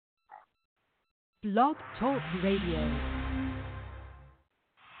Blog Talk Radio.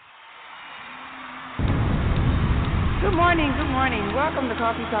 Good morning, good morning. Welcome to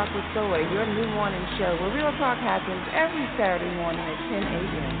Coffee Talk with Soy, your new morning show where real talk happens every Saturday morning at 10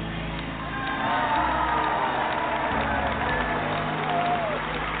 a.m.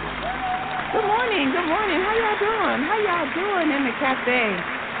 Good morning, good morning. How y'all doing? How y'all doing in the cafe?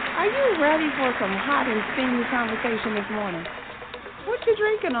 Are you ready for some hot and steamy conversation this morning? What you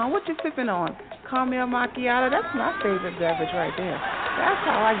drinking on? What you sipping on? Caramel macchiato? That's my favorite beverage right there. That's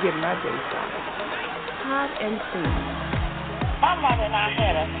how I get my day started. Hot and steamy. My mother and I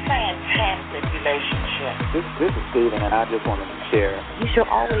had a fantastic relationship. This is Stephen, and I just wanted to share. You should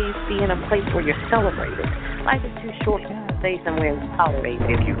always be in a place where you're celebrated. Life is too short to stay somewhere and tolerate.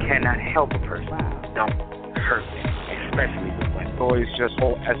 If you cannot help a person, don't hurt them, especially with women. Soy's just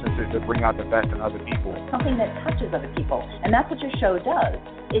whole essence is to bring out the best in other people. Something that touches other people, and that's what your show does.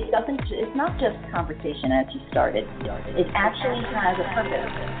 It doesn't. It's not just conversation as you started. It actually has a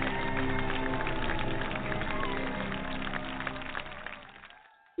purpose.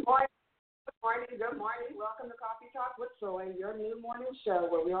 Good morning. Welcome to Coffee Talk with Soy, your new morning show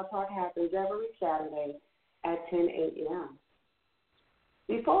where real talk happens every Saturday at 10 a.m.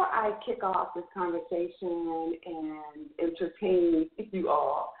 Before I kick off this conversation and entertain you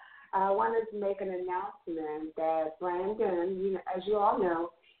all, I wanted to make an announcement that Brandon, as you all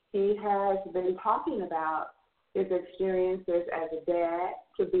know, he has been talking about his experiences as a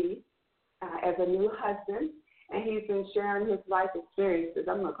dad-to-be, as a new husband, and he's been sharing his life experiences.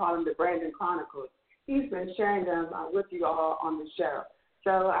 I'm going to call them the Brandon Chronicles. He's been sharing them with you all on the show.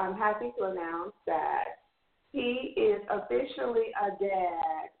 So I'm happy to announce that he is officially a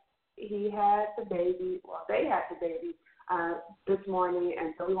dad. He had the baby, well, they had the baby this morning,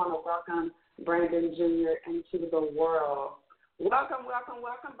 and so we want to welcome Brandon Jr. into the world. Welcome, welcome,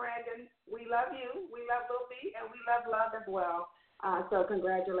 welcome, Brandon. We love you. We love Lil B, and we love love as well. So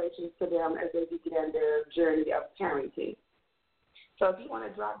congratulations to them as they begin their journey of parenting. So if you want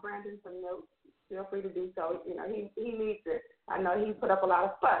to drop Brandon some notes, feel free to do so. You know, he needs it. I know he put up a lot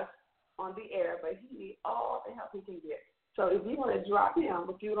of fuss on the air, but he needs all the help he can get. So if you want to drop him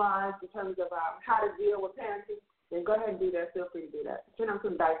a few lines in terms of how to deal with parenting, then go ahead and do that. Feel free to do that. Send him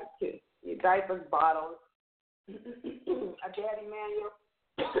some diapers too. Your diapers, bottles, a daddy manual,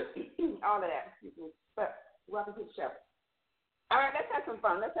 all of that. But welcome to the show. All right, let's have some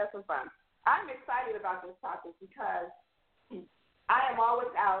fun. I'm excited about this topic because I am always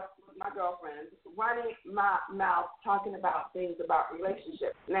out with my girlfriends running my mouth talking about things about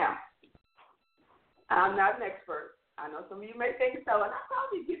relationships. Now, I'm not an expert. I know some of you may think so, and I've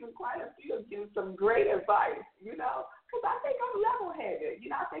probably given quite a few of you some great advice, because I think I'm level-headed.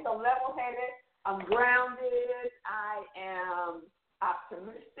 I think I'm level-headed. I'm grounded. I am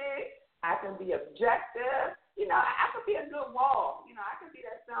optimistic. I can be objective. I can be a good wall. I can be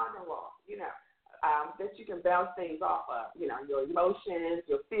that sounding wall, that you can bounce things off of, your emotions,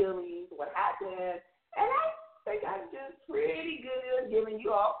 your feelings, what happened. And I think I'm just pretty good giving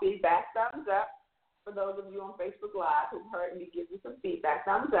you all feedback. Thumbs up for those of you on Facebook Live who've heard me give you some feedback.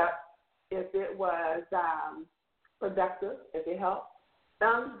 Thumbs up if it was productive, if it helped.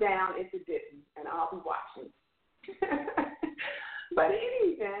 Thumbs down if it didn't, and I'll be watching. But in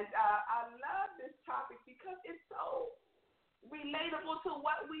any event, I love this topic because it's so relatable to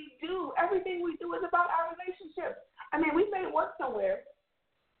what we do. Everything we do is about our relationships. I mean, we may work somewhere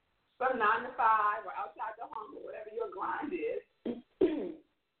from 9 to 5 or outside the home or whatever your grind is.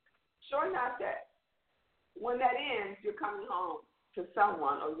 Sure enough that when that ends, you're coming home to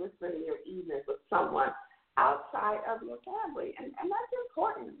someone or you're spending your evening with someone outside of your family. And that's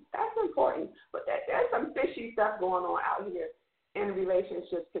important. That's important. But there's some fishy stuff going on out here in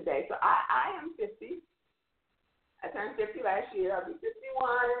relationships today. So I am 50. I turned 50 last year. I'll be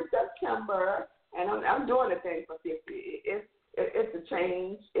 51 in September, and I'm doing the thing for 50. It's a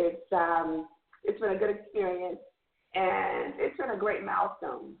change. It's been a good experience, and it's been a great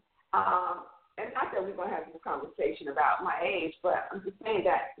milestone. And not that we're going to have this conversation about my age, but I'm just saying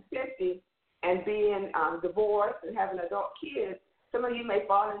that 50 and being divorced and having adult kids, some of you may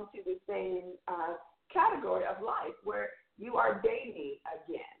fall into the same category of life where you are dating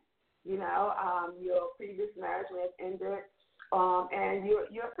again. Your previous marriage has ended, and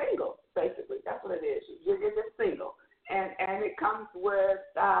you're single, basically. That's what it is. You're just single. And it comes with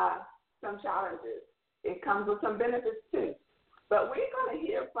some challenges. It comes with some benefits, too. But we're going to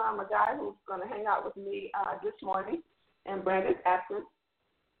hear from a guy who's going to hang out with me this morning in Brandon's absence.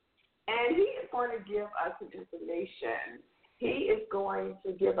 And he is going to give us some information. He is going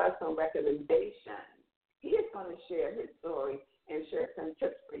to give us some recommendations. He is going to share his story and share some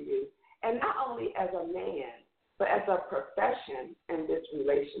tips for you. And not only only as a man, but as a profession in this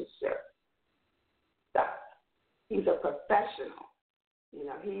relationship. He's a professional. You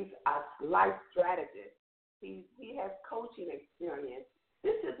know, he's a life strategist. He has coaching experience.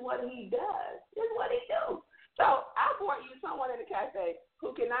 This is what he does. This is what he do. So I brought you someone in the cafe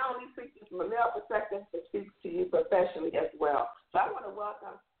who can not only speak to you from a male perspective, but speak to you professionally as well. So I want to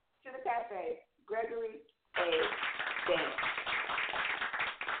welcome to the cafe Gregory Stanton.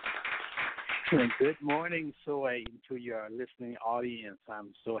 Good morning, Soy, to your listening audience.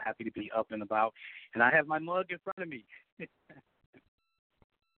 I'm so happy to be up and about, and I have my mug in front of me. He's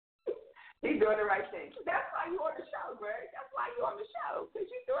doing the right thing. That's why you're on the show, Greg. That's why you're on the show, because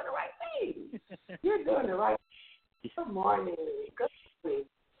you're doing the right thing. You're doing the right thing. Good morning. Good morning.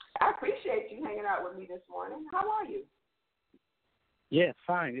 I appreciate you hanging out with me this morning. How are you? Yeah,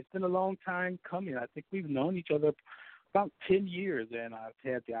 fine. It's been a long time coming. I think we've known each other about 10 years, and I've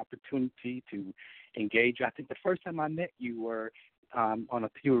had the opportunity to engage. I think the first time I met you were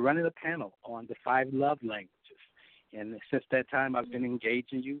you were running a panel on the 5 love languages. And since that time, I've been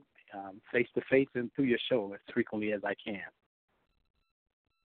engaging you face-to-face and through your show as frequently as I can.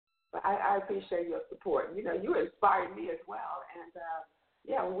 I appreciate your support. You know, you inspired me as well. And,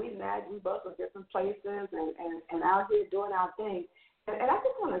 when we met, we both were different places and out here doing our thing. And I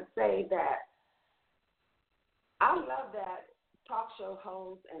just want to say that I love that talk show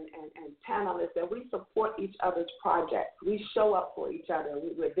hosts and panelists, that we support each other's projects. We show up for each other.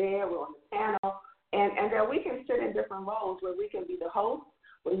 We're there, we're on the panel, and that we can sit in different roles where we can be the host,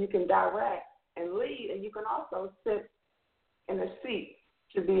 where you can direct and lead, and you can also sit in a seat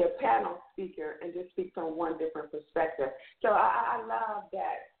to be a panel speaker and just speak from one different perspective. So I love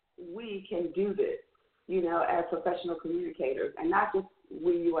that we can do this, you know, as professional communicators, and not just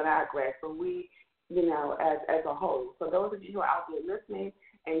we, you and I, Greg, but we, you know, as a whole. So those of you who are out there listening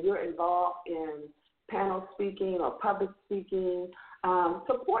and you're involved in panel speaking or public speaking,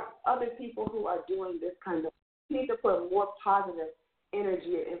 support other people who are doing this kind of. We need to put more positive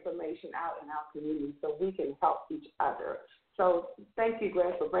energy and information out in our community so we can help each other. So thank you,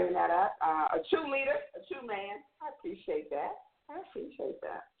 Greg, for bringing that up. A true leader, a true man. I appreciate that.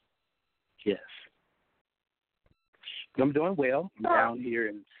 Yes. I'm doing well. I'm down here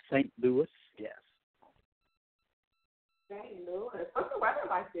in St. Louis. Yes. St. Louis. What's the weather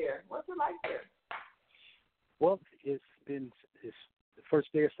like there? What's it like there? Well, it's the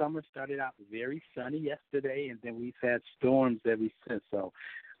first day of summer started out very sunny yesterday, and then we've had storms ever since. So I'm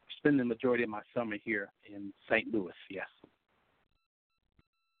spending the majority of my summer here in St. Louis, yes.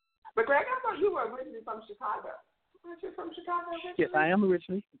 But, Greg, I thought you were originally from Chicago. Aren't you from Chicago originally? Yes, I am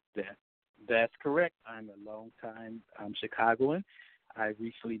originally. That's correct. I'm a long-time Chicagoan. I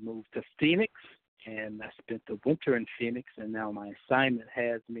recently moved to Phoenix, and I spent the winter in Phoenix, and now my assignment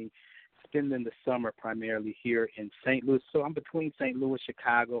has me spending the summer primarily here in St. Louis. So I'm between St. Louis,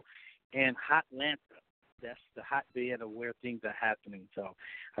 Chicago, and Hotlanta. That's the hotbed of where things are happening. So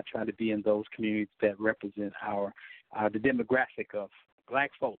I try to be in those communities that represent the demographic of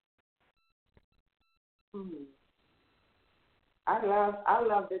black folk. Mm-hmm. I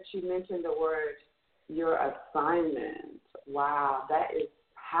love that you mentioned the word your assignment. Wow, that is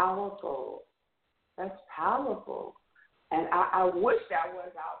powerful. That's powerful. And I wish that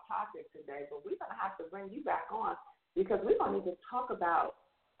was our topic today, but we're going to have to bring you back on because we're going to need to talk about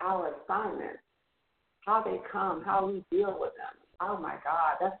our assignments, how they come, how we deal with them. Oh, my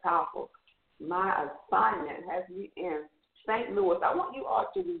God, that's powerful. My assignment has me in St. Louis. I want you all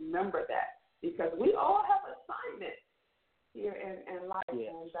to remember that because we all have assignments here in life, and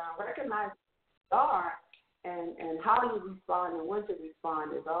recognize who you are and how you respond and when to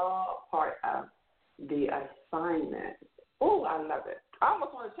respond is all part of the assignment. Oh, I love it. I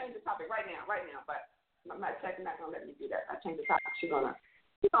almost want to change the topic right now, but my tech not going to let me do that. I change the topic. She'll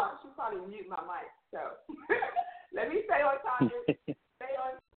probably mute my mic. So let me stay on topic.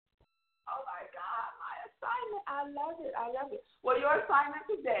 Oh, my God, my assignment. I love it. Well, your assignment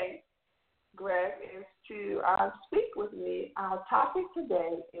today, Greg, is to speak with me. Our topic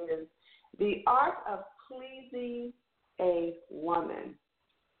today is the art of pleasing a woman.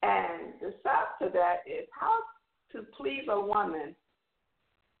 And the sub to that is how to please a woman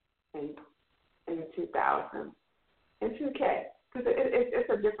in 2000, in 2K, because it's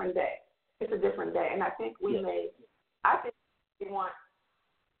a different day. It's a different day, and I think we want. Let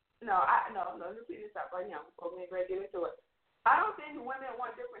me clean this up right now before we get into it. I don't think women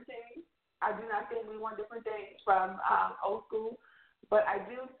want different things. I do not think we want different things from old school, but I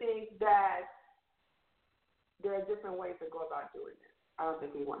do think that there are different ways to go about doing it. I don't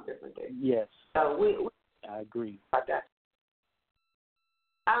think we want different things. Yes. So we I agree. About that.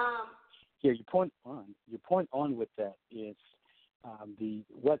 Yeah, your point on with that is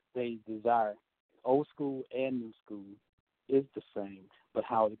what they desire, old school and new school, is the same, but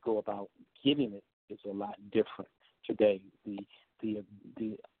how they go about getting it is a lot different today.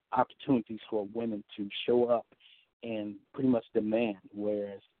 The opportunities for women to show up and pretty much demand,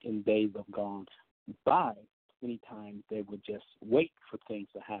 whereas in days of gone by, many times they would just wait for things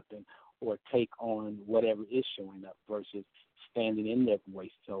to happen or take on whatever is showing up versus standing in their voice.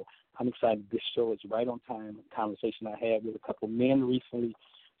 So I'm excited. This show is right on time. A conversation I had with a couple men recently,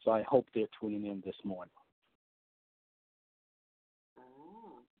 so I hope they're tuning in this morning.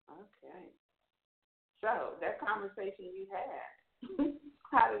 Oh, okay. So that conversation you had,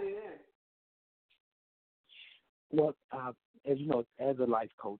 how did it end? Well, as you know, as a life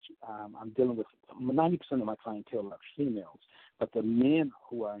coach, I'm dealing with 90% of my clientele are females, but the men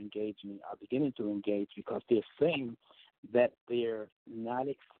who are engaging are beginning to engage because they're saying that they're not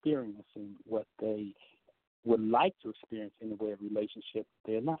experiencing what they would like to experience in the way of relationship.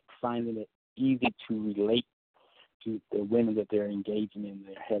 They're not finding it easy to relate to the women that they're engaging in.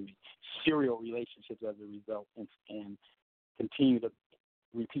 They're having serial relationships as a result and continue to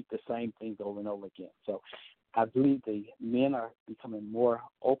repeat the same things over and over again. So I believe the men are becoming more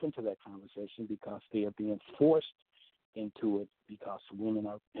open to that conversation because they are being forced into it because women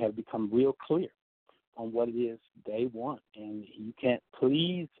have become real clear on what it is they want. And you can't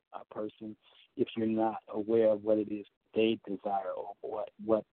please a person if you're not aware of what it is they desire or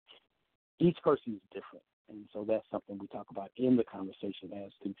what each person is different. And so that's something we talk about in the conversation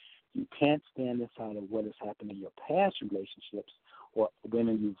as to you can't stand inside of what has happened in your past relationships or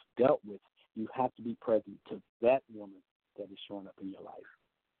women you've dealt with. You have to be present to that woman that is showing up in your life.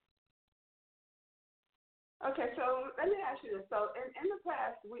 Okay, so let me ask you this. So in the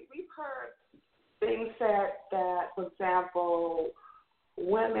past, we've heard things said that, for example,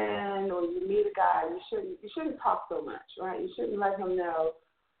 women or you meet a guy, you shouldn't talk so much, right? You shouldn't let him know.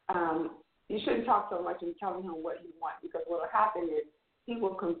 You shouldn't talk so much and telling him what you want because what will happen is he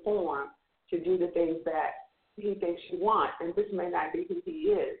will conform to do the things that he thinks you want, and this may not be who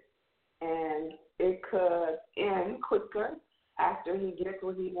he is. And it could end quicker after he gets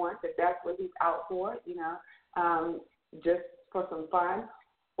what he wants, if that's what he's out for, just for some fun.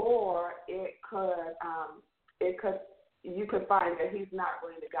 Or you could find that he's not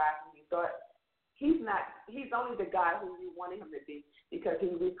really the guy who you thought. He's only the guy who you wanted him to be because he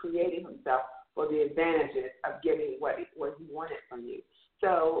recreated himself for the advantages of getting what he wanted from you.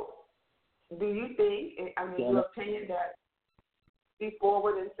 So do you think, your opinion that be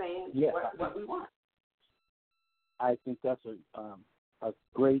forward in saying what we want? I think that's a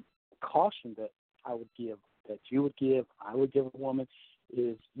great caution that I would give, that you would give, I would give a woman,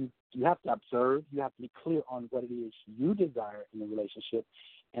 is you have to observe, you have to be clear on what it is you desire in a relationship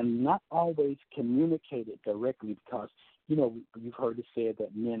and not always communicate it directly because, you've heard it said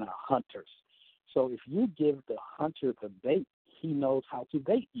that men are hunters. So if you give the hunter the bait, he knows how to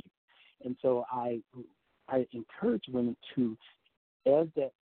bait you. And so I encourage women to, as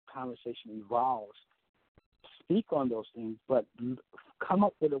that conversation evolves, speak on those things, but come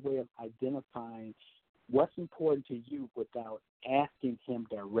up with a way of identifying what's important to you without asking him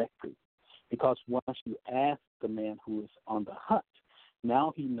directly. Because once you ask the man who is on the hunt,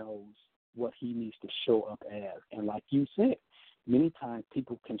 now he knows what he needs to show up as. And like you said, many times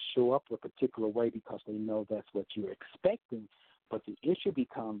people can show up a particular way because they know that's what you're expecting. But the issue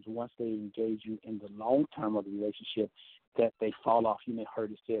becomes once they engage you in the long term of the relationship that they fall off. You may have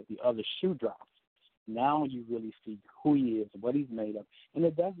heard it said the other shoe drops. Now you really see who he is, what he's made of. And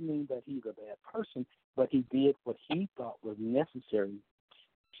it doesn't mean that he's a bad person, but he did what he thought was necessary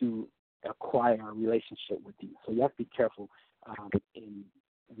to acquire a relationship with you. So you have to be careful in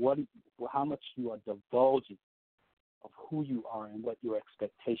how much you are divulging of who you are and what your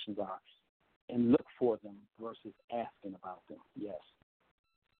expectations are, and look for them versus asking about them. Yes.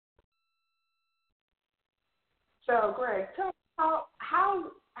 So, Greg, tell me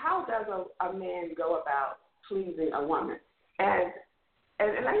how does a man go about pleasing a woman? And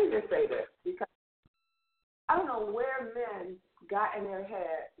let me just say this, because I don't know where men got in their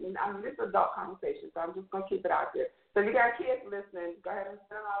head. This is an adult conversation, so I'm just going to keep it out there. So if you got kids listening, go ahead and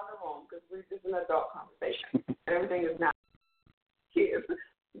send them out of the room because this is an adult conversation. Everything is not kids.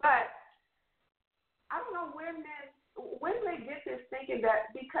 But I don't know where when they get this thinking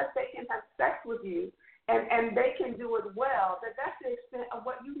that because they can have sex with you and they can do it well, that's the extent of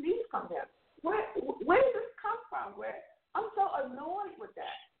what you need from them. Where did this come from? I'm so annoyed with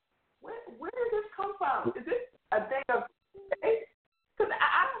that. Where did this come from? Is this a thing of because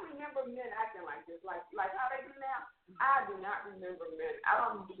I don't remember men acting like this, like how they do now. I do not remember men. I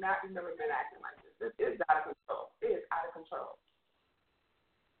don't not remember men acting like this. This is out of control. It is out of control.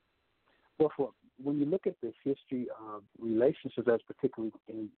 Well, when you look at the history of relationships, as particularly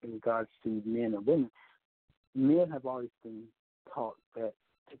in regards to men and women, men have always been taught that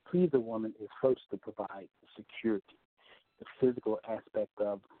to please a woman is first to provide security, the physical aspect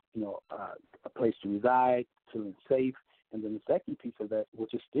of, a place to reside, feeling safe, and then the second piece of that,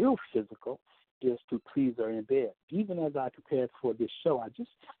 which is still physical, is to please her in bed. Even as I prepared for this show, I just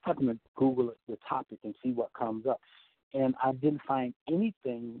happened to Google the topic and see what comes up. And I didn't find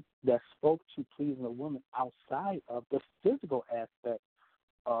anything that spoke to pleasing a woman outside of the physical aspect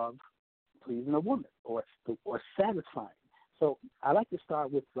of pleasing a woman or satisfying. So I like to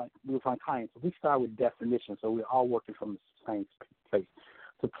start with my clients. We start with definition, so we're all working from the same place.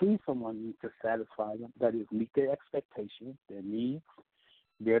 To please someone means to satisfy them, that is, meet their expectations, their needs,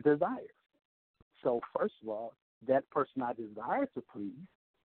 their desires. So first of all, that person I desire to please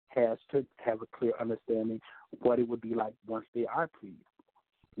has to have a clear understanding what it would be like once they are pleased.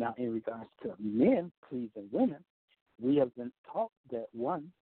 Now, in regards to men pleasing women, we have been taught that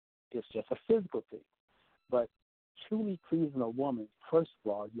one is just a physical thing. But truly pleasing a woman, first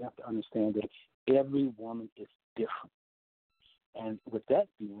of all, you have to understand that every woman is different. And with that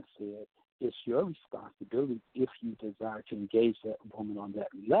being said, it's your responsibility, if you desire to engage that woman on that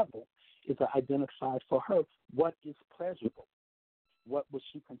level, is to identify for her what is pleasurable. What would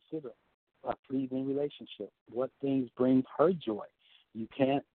she consider a pleasing relationship? What things bring her joy? You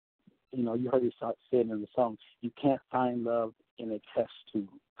can't, you heard it said in the song, you can't find love in a test tube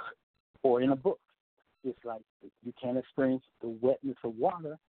or in a book. It's like you can't experience the wetness of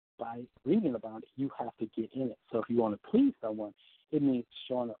water by reading about it. You have to get in it. So if you want to please someone, it means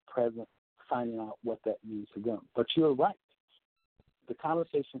showing up present, finding out what that means to them. But you're right. The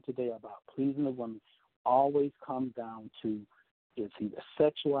conversation today about pleasing a woman always comes down to it's either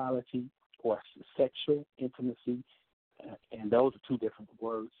sexuality or sexual intimacy, and those are two different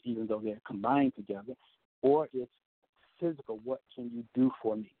words, even though they're combined together, or it's physical, what can you do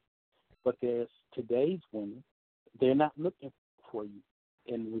for me? But there's today's women, they're not looking for you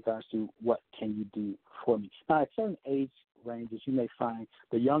in regards to what can you do for me. Now, at certain age ranges, you may find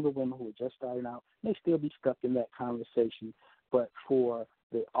the younger women who are just starting out may still be stuck in that conversation, but for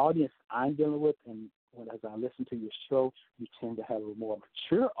the audience I'm dealing with, and as I listen to your show, you tend to have a more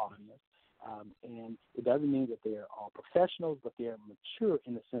mature audience. And it doesn't mean that they're all professionals, but they're mature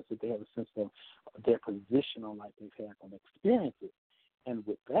in the sense that they have a sense of their position on life, they've had some experiences. And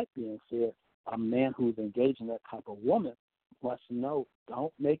with that being said, a man who's engaging that type of woman must know,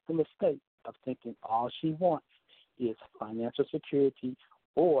 don't make the mistake of thinking all she wants is financial security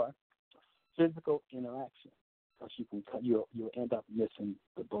or physical interaction, because you'll end up missing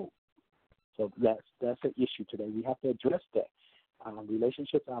the boat. So that's an issue today. We have to address that.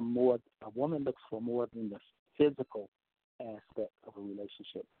 Relationships are more. A woman looks for more than the physical aspect of a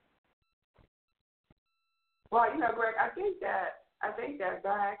relationship. Well, Greg, I think that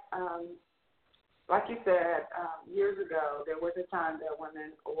back, like you said, years ago, there was a time that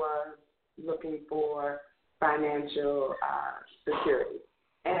women were looking for financial security,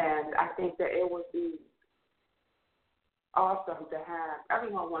 and I think that it would be awesome to have.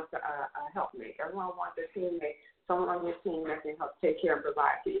 Everyone wants a helpmate. Everyone wants a teammate, someone on your team that can help take care and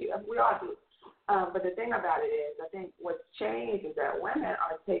provide for you. We all do. But the thing about it is, I think what's changed is that women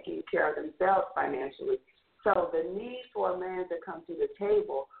are taking care of themselves financially. So the need for a man to come to the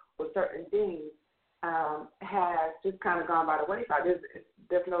table with certain things has just kind of gone by the wayside.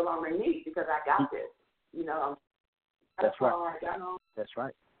 There's no longer a need because I got this. That's right. That's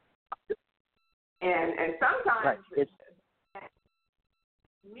right. And sometimes right.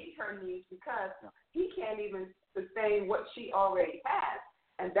 meet her needs because he can't even sustain what she already has,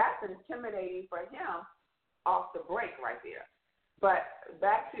 and that's intimidating for him off the break right there. But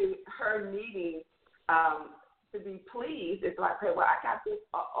back to her needing to be pleased, it's like, hey, well, I got this.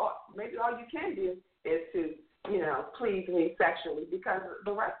 Maybe all you can do is to, please me sexually, because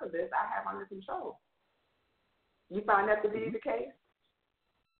the rest of this I have under control. You find that to be the case?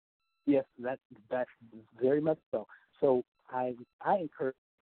 Yes, that's very much so. So I encourage.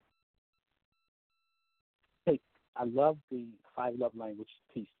 I love the 5 love language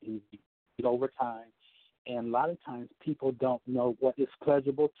piece over time, and a lot of times people don't know what is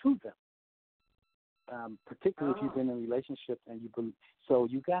pleasurable to them, particularly if you've been in relationships and you believe. So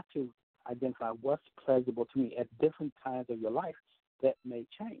you got to identify what's pleasurable to me at different times of your life that may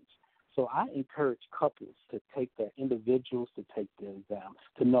change. So I encourage couples to take their individuals to take their exam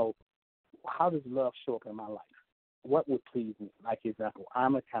to know, how does love show up in my life? What would please me? Like, example,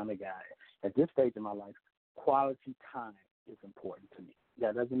 I'm a kind of guy at this stage in my life, quality time is important to me.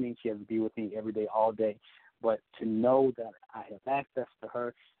 That doesn't mean she has to be with me every day, all day. But to know that I have access to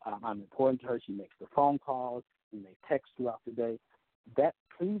her, I'm important to her. She makes the phone calls. We may text throughout the day. That's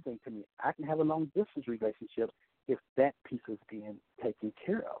pleasing to me. I can have a long-distance relationship if that piece is being taken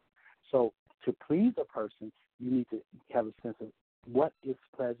care of. So to please a person, you need to have a sense of what is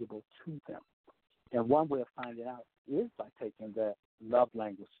pleasurable to them. And one way of finding out is by taking that love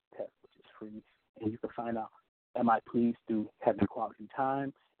language test, which is free. And you can find out, am I pleased through having quality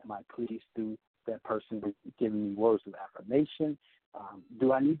time? Am I pleased through that person giving me words of affirmation?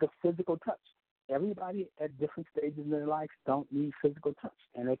 Do I need the physical touch? Everybody at different stages in their life don't need physical touch,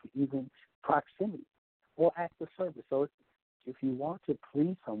 and they can even proximity or act of service. So if you want to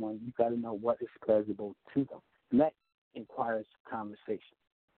please someone, you got to know what is pleasurable to them, and that requires conversation.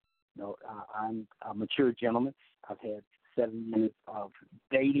 You know, I'm a mature gentleman. I've had 7 years of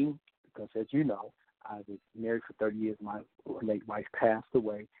dating because, as you know, I was married for 30 years. My late wife passed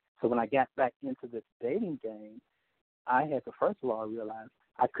away. So when I got back into this dating game, I had to first of all realize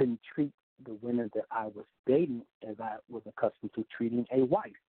I couldn't treat the women that I was dating as I was accustomed to treating a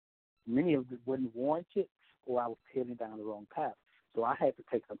wife. Many of them wouldn't warrant it, or I was heading down the wrong path. So I had to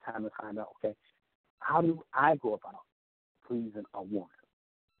take some time to find out, okay, how do I go about pleasing a woman?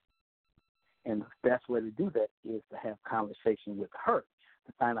 And the best way to do that is to have conversation with her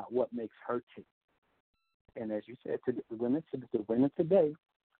to find out what makes her tick. And as you said, the women today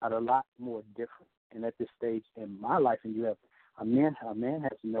are a lot more different. And at this stage in my life, and you have a man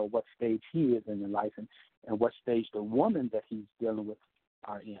has to know what stage he is in life and what stage the woman that he's dealing with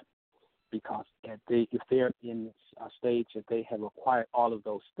are in. Because if they're in a stage that they have acquired all of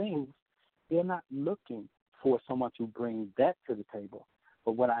those things, they're not looking for someone to bring that to the table.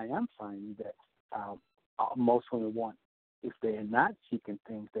 But what I am finding that most women want, if they're not seeking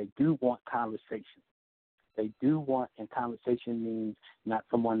things, they do want conversation. They do want, and conversation means not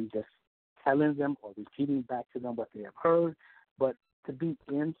someone just telling them or repeating back to them what they have heard, but to be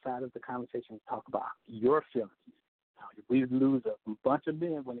inside of the conversation and talk about your feelings. Now, we lose a bunch of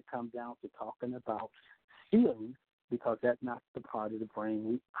men when it comes down to talking about feelings because that's not the part of the brain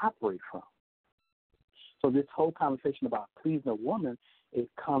we operate from. So this whole conversation about pleasing a woman, it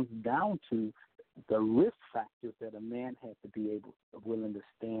comes down to the risk factors that a man has to be willing to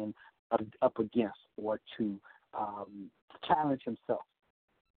stand up against or to challenge himself.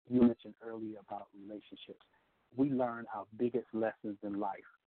 You mentioned earlier about relationships. We learn our biggest lessons in life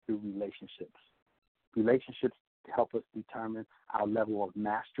through relationships. Relationships help us determine our level of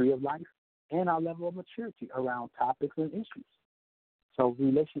mastery of life and our level of maturity around topics and issues. So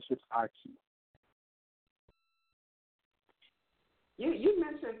relationships are key. You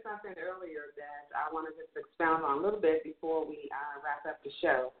mentioned something earlier that I want to just expound on a little bit before we wrap up the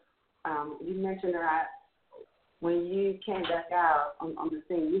show. You mentioned that when you came back out on the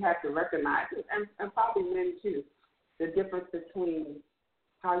scene, you had to recognize, and probably men too, the difference between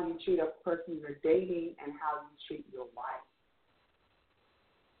how you treat a person you're dating and how you treat your wife.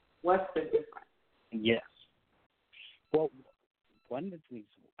 What's the difference? Yes. Well, one of the things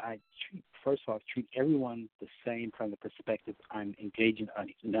I treat everyone the same from the perspective I'm engaging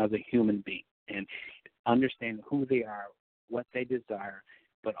another human being and understanding who they are, what they desire,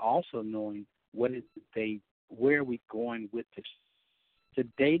 but also knowing where are we going with this. The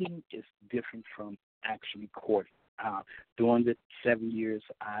dating is different from actually courting. During the 7 years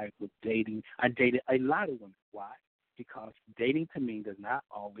I dated a lot of women. Why? Because dating to me does not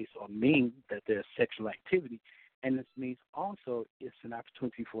always mean that there's sexual activity. And this means also it's an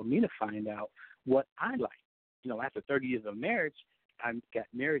opportunity for me to find out what I like. You know, after 30 years of marriage, I got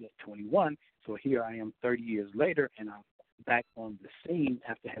married at 21, so here I am 30 years later, and I'm back on the scene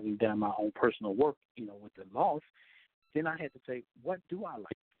after having done my own personal work, with the loss. Then I had to say, what do I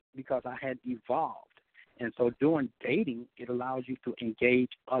like? Because I had evolved. And so during dating, it allows you to engage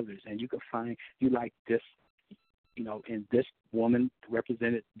others, and you can find you like this, and this woman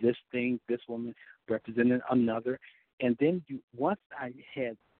represented this thing, this woman represented another. And then once I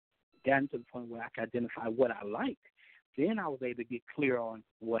had gotten to the point where I could identify what I liked, then I was able to get clear on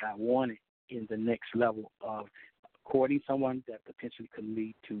what I wanted in the next level of courting someone that potentially could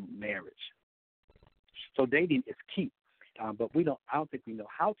lead to marriage. So dating is key, but I don't think we know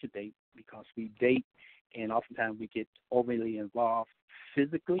how to date because we date, and oftentimes we get overly involved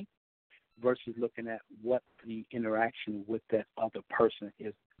physically versus looking at what the interaction with that other person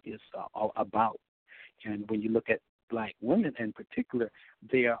is about. And when you look at Black women in particular,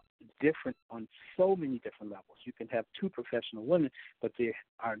 they are different on so many different levels. You can have two professional women, but they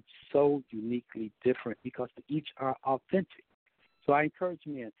are so uniquely different because they each are authentic. So I encourage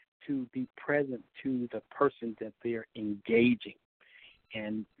men to be present to the person that they're engaging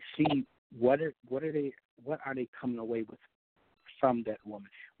and see what are they coming away with from that woman.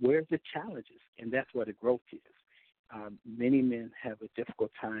 Where's the challenges? And that's where the growth is. Many men have a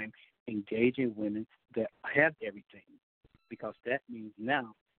difficult time engaging women that have everything, because that means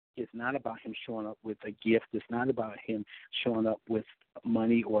now it's not about him showing up with a gift. It's not about him showing up with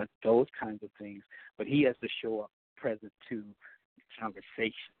money or those kinds of things, but he has to show up present to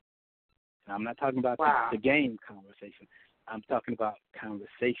conversation. And I'm not talking about the game conversation. I'm talking about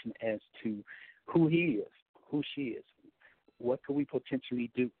conversation as to who he is, who she is. What could we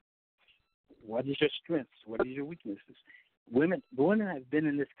potentially do? What is your strengths? What is your weaknesses? Women have been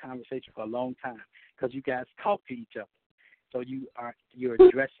in this conversation for a long time because you guys talk to each other. So you're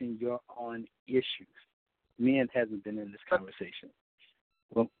addressing your own issues. Men hasn't been in this conversation.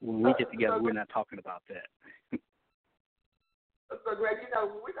 When we get together, we're not talking about that. So, Greg,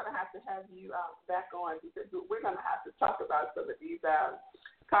 we're going to have you back on, because we're going to have to talk about some of these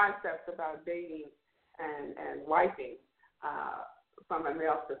concepts about dating and wifing from a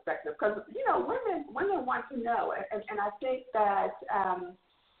male perspective. Because, women want to know. And I think that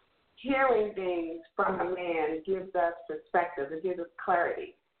hearing things from a man gives us perspective. It gives us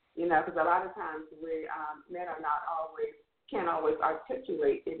clarity, because a lot of times men are can't always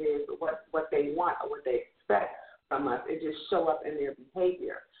articulate it is what they want or what they expect from us. It just show up in their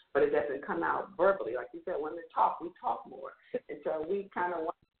behavior, but it doesn't come out verbally. Like you said, when we talk more. And so we kind of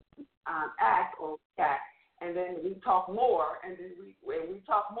want to act or react, and then we talk more, and then we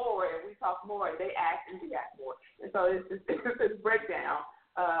talk more, and we talk more, and they act and react more. And so it's this breakdown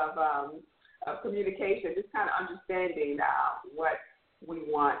of communication, just kind of understanding what we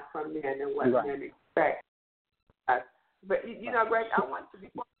want from men and what men expect. But, Greg, I want to,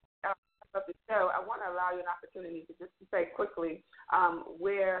 before of the show, I want to allow you an opportunity to just say quickly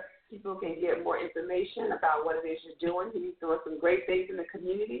where people can get more information about what it is you're doing. He's doing some great things in the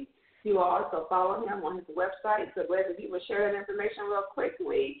community. You also follow him on his website. So, Greg, if you would share that information real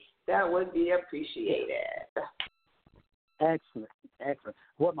quickly, that would be appreciated. Excellent.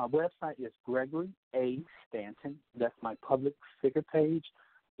 Well, my website is Gregory A. Stanton. That's my public figure page.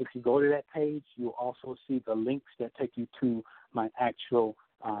 If you go to that page, you'll also see the links that take you to my actual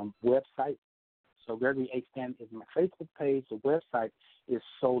website. So Gregory A. Stanton is my Facebook page. The website is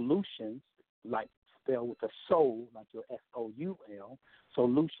Solutions, like spelled with a soul, like your SOUL,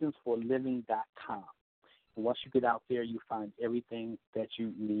 solutionsforliving.com. And once you get out there, you find everything that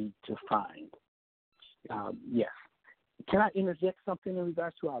you need to find. Yes. Can I interject something in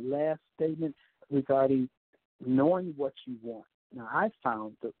regards to our last statement regarding knowing what you want? Now, I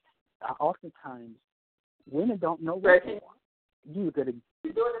found that oftentimes women don't know what they want. You doing it in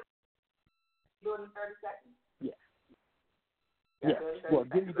 30 seconds? Yes. Yes. Well,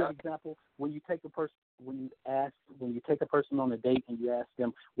 give you a good example. When you take a person, when you take a person on a date and you ask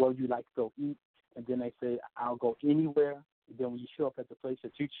them, "Where would you like to go eat?" and then they say, "I'll go anywhere." And then when you show up at the place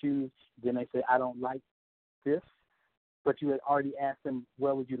that you choose, then they say, "I don't like this," but you had already asked them,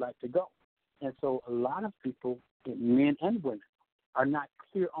 "Where would you like to go?" And so a lot of people, men and women, are not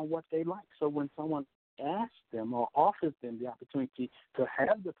clear on what they like. So when someone asks them or offers them the opportunity to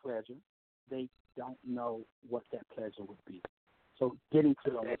have the pleasure, they don't know what that pleasure would be. So getting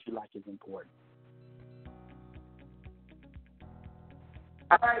clear on what you like is important.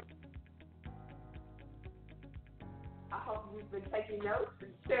 All right. I hope you've been taking notes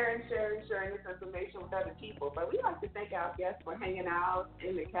and sharing this information with other people. But we'd like to thank our guests for hanging out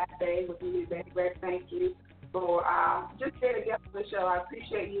in the cafe with me today. Greg, thank you for just being a guest on the show. I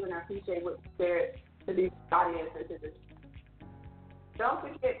appreciate you, and I appreciate what you shared to the audience and to this. Don't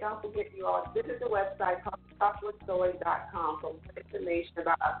forget, you all, visit the website called talkwithsoy.com for more information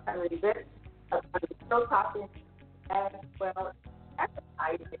about upcoming events, upcoming show topics, as well as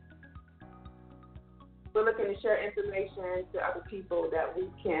advertising. We're looking to share information to other people that we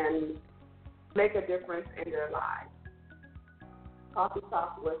can make a difference in their lives. Coffee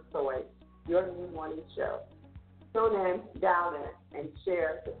Talk with Soy, your new morning show. Tune in, dial in, and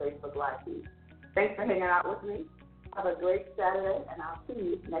share the Facebook Live feed. Thanks for hanging out with me. Have a great Saturday, and I'll see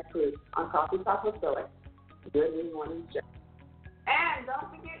you next week on Coffee Talk with Soy, your new morning show. And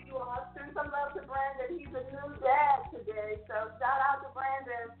don't forget, you all, send some love to Brandon. He's a new dad today, so shout out to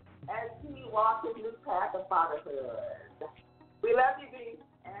Brandon as he walks his new path of fatherhood. We love you,